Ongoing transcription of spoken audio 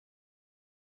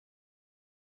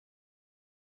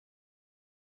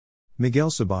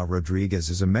Miguel Sabah Rodríguez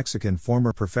is a Mexican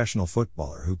former professional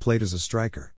footballer who played as a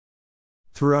striker.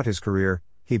 Throughout his career,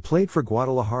 he played for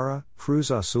Guadalajara,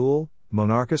 Cruz Azul,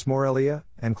 Monarcas Morelia,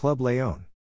 and Club León.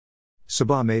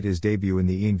 Sabah made his debut in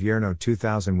the Invierno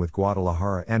 2000 with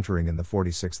Guadalajara, entering in the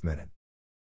 46th minute.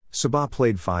 Sabah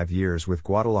played 5 years with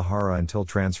Guadalajara until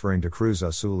transferring to Cruz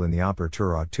Azul in the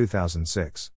Apertura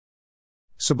 2006.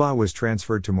 Sabah was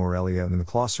transferred to Morelia in the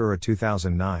Clausura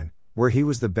 2009, where he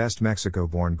was the best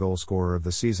Mexico-born goalscorer of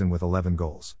the season with 11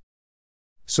 goals.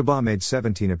 Sabah made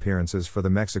 17 appearances for the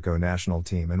Mexico national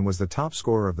team and was the top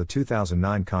scorer of the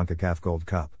 2009 CONCACAF Gold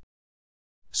Cup.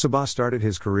 Sabah started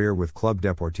his career with Club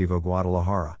Deportivo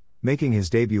Guadalajara, making his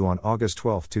debut on August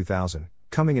 12, 2000,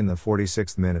 coming in the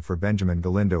 46th minute for Benjamin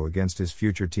Galindo against his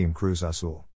future team Cruz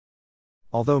Azul.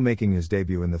 Although making his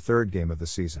debut in the third game of the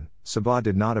season, Sabah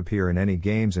did not appear in any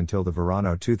games until the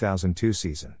Verano 2002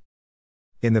 season.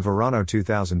 In the Verano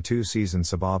 2002 season,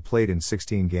 Sabah played in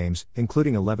 16 games,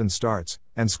 including 11 starts,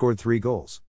 and scored 3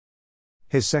 goals.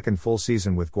 His second full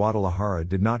season with Guadalajara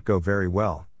did not go very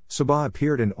well. Sabah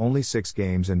appeared in only 6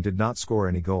 games and did not score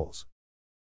any goals.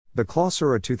 The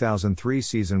Clausura 2003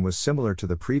 season was similar to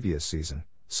the previous season.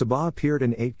 Sabah appeared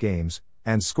in 8 games,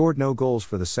 and scored no goals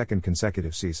for the second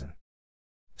consecutive season.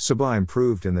 Sabah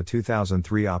improved in the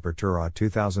 2003 Apertura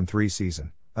 2003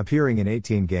 season, appearing in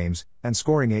 18 games, and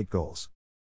scoring 8 goals.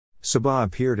 Sabah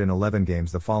appeared in 11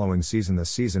 games the following season, the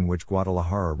season which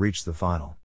Guadalajara reached the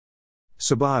final.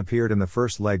 Sabah appeared in the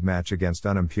first leg match against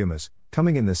Pumas,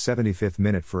 coming in the 75th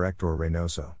minute for Héctor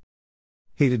Reynoso.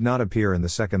 He did not appear in the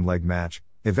second leg match.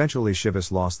 Eventually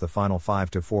Chivas lost the final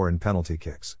 5-4 in penalty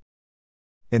kicks.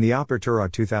 In the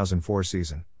Apertura 2004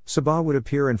 season, Sabah would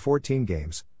appear in 14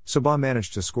 games. Sabah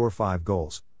managed to score 5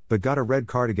 goals, but got a red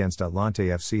card against Atlante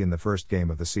FC in the first game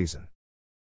of the season.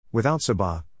 Without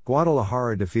Sabah,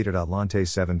 Guadalajara defeated Atlante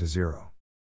 7-0.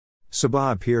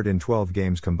 Sabah appeared in 12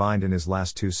 games combined in his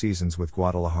last 2 seasons with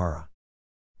Guadalajara.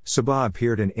 Sabah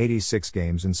appeared in 86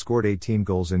 games and scored 18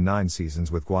 goals in 9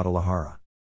 seasons with Guadalajara.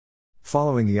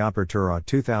 Following the Apertura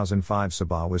 2005,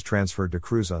 Sabah was transferred to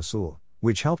Cruz Azul,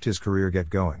 which helped his career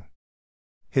get going.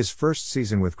 His first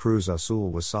season with Cruz Azul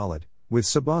was solid, with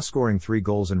Sabah scoring 3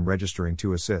 goals and registering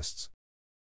 2 assists.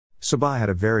 Sabah had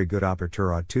a very good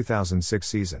Apertura 2006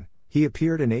 season. He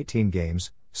appeared in 18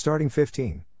 games, starting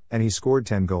 15, and he scored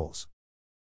 10 goals.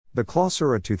 The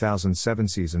Clausura 2007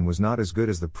 season was not as good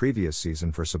as the previous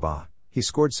season for Sabah. He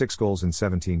scored 6 goals in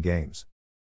 17 games.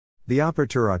 The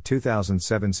Apertura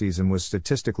 2007 season was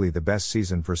statistically the best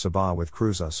season for Sabah with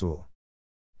Cruz Azul.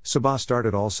 Sabah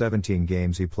started all 17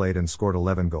 games he played and scored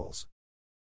 11 goals.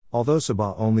 Although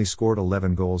Sabah only scored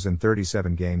 11 goals in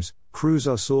 37 games, Cruz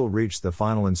Azul reached the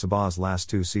final in Sabah's last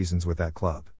 2 seasons with that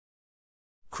club.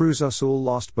 Cruz Azul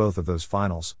lost both of those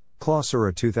finals,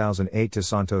 Clausura 2008 to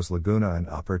Santos Laguna and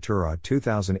Apertura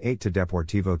 2008 to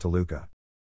Deportivo Toluca.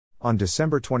 On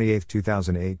December 28,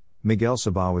 2008, Miguel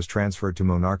Sabah was transferred to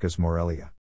Monarcas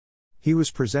Morelia. He was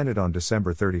presented on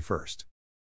December 31.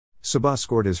 Sabah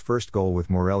scored his first goal with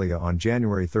Morelia on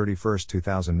January 31,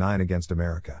 2009 against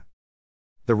America.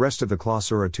 The rest of the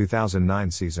Clausura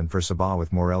 2009 season for Sabah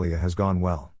with Morelia has gone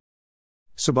well.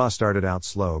 Sabah started out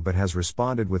slow but has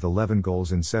responded with 11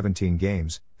 goals in 17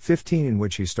 games, 15 in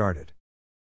which he started.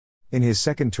 In his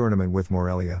second tournament with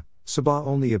Morelia, Sabah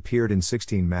only appeared in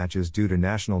 16 matches due to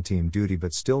national team duty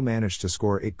but still managed to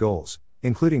score 8 goals,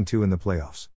 including 2 in the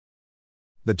playoffs.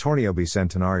 The Torneo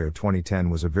Bicentenario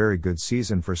 2010 was a very good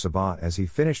season for Sabah as he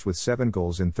finished with 7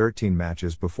 goals in 13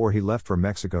 matches before he left for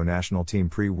Mexico national team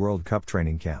pre-World Cup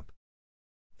training camp.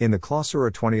 In the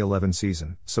Clausura 2011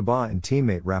 season, Sabah and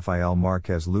teammate Rafael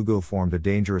Marquez Lugo formed a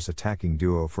dangerous attacking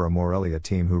duo for a Morelia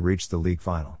team who reached the league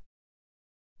final.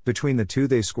 Between the two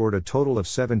they scored a total of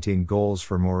 17 goals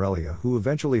for Morelia, who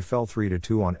eventually fell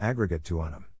 3-2 on aggregate to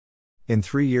Unum. In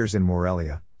 3 years in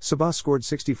Morelia, Sabah scored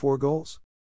 64 goals,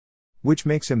 which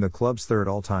makes him the club's third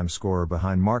all-time scorer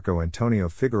behind Marco Antonio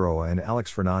Figueroa and Alex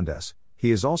Fernandez.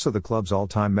 He is also the club's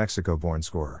all-time Mexico-born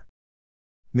scorer.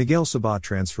 Miguel Sabah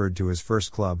transferred to his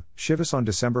first club, Chivas, on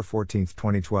December 14,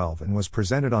 2012 and was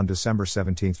presented on December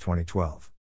 17,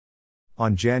 2012.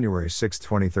 On January 6,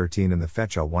 2013 in the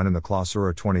Fecha 1 in the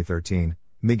Clausura 2013,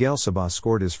 Miguel Sabah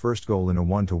scored his first goal in a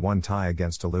 1-1 tie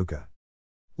against Toluca.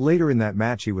 Later in that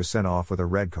match he was sent off with a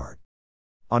red card.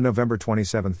 On November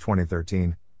 27,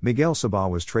 2013, Miguel Sabah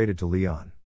was traded to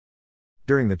León.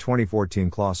 During the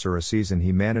 2014 Clausura season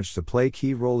he managed to play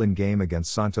key role in game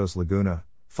against Santos Laguna,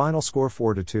 final score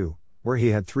 4-2, where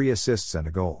he had 3 assists and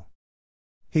a goal.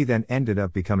 He then ended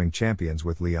up becoming champions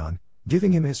with León,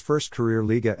 giving him his first career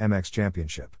Liga MX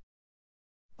championship.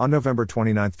 On November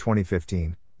 29,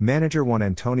 2015, Manager Juan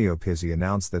Antonio Pizzi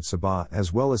announced that Sabah,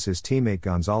 as well as his teammate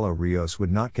Gonzalo Rios,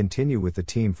 would not continue with the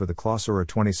team for the Clausura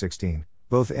 2016,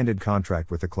 both ended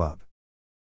contract with the club.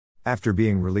 After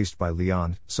being released by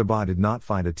León, Sabah did not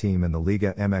find a team in the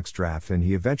Liga MX draft and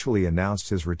he eventually announced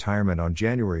his retirement on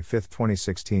January 5,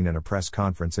 2016 in a press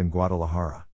conference in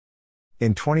Guadalajara.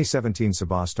 In 2017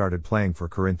 Sabah started playing for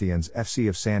Corinthians FC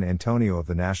of San Antonio of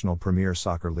the National Premier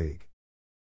Soccer League.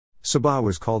 Sabah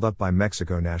was called up by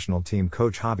Mexico national team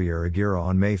coach Javier Aguirre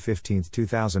on May 15,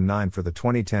 2009 for the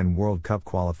 2010 World Cup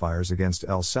qualifiers against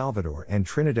El Salvador and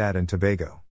Trinidad and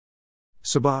Tobago.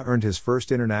 Sabah earned his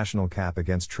first international cap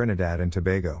against Trinidad and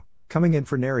Tobago, coming in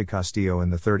for Nery Castillo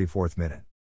in the 34th minute.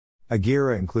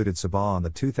 Aguirre included Sabah on the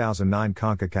 2009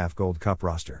 CONCACAF Gold Cup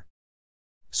roster.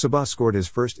 Sabah scored his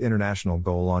first international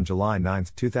goal on July 9,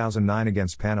 2009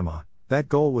 against Panama. That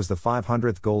goal was the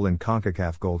 500th goal in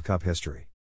CONCACAF Gold Cup history.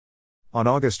 On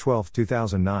August 12,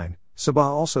 2009, Sabah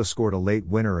also scored a late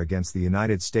winner against the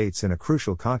United States in a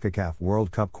crucial CONCACAF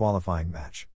World Cup qualifying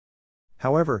match.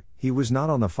 However, he was not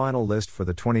on the final list for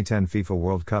the 2010 FIFA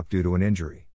World Cup due to an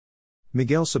injury.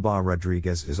 Miguel Sabah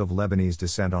Rodríguez is of Lebanese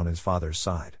descent on his father's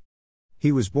side.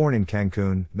 He was born in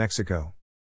Cancun, Mexico.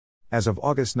 As of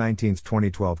August 19,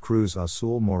 2012, Cruz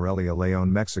Azul Morelia León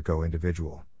Mexico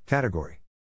individual category.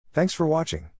 Thanks for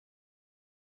watching.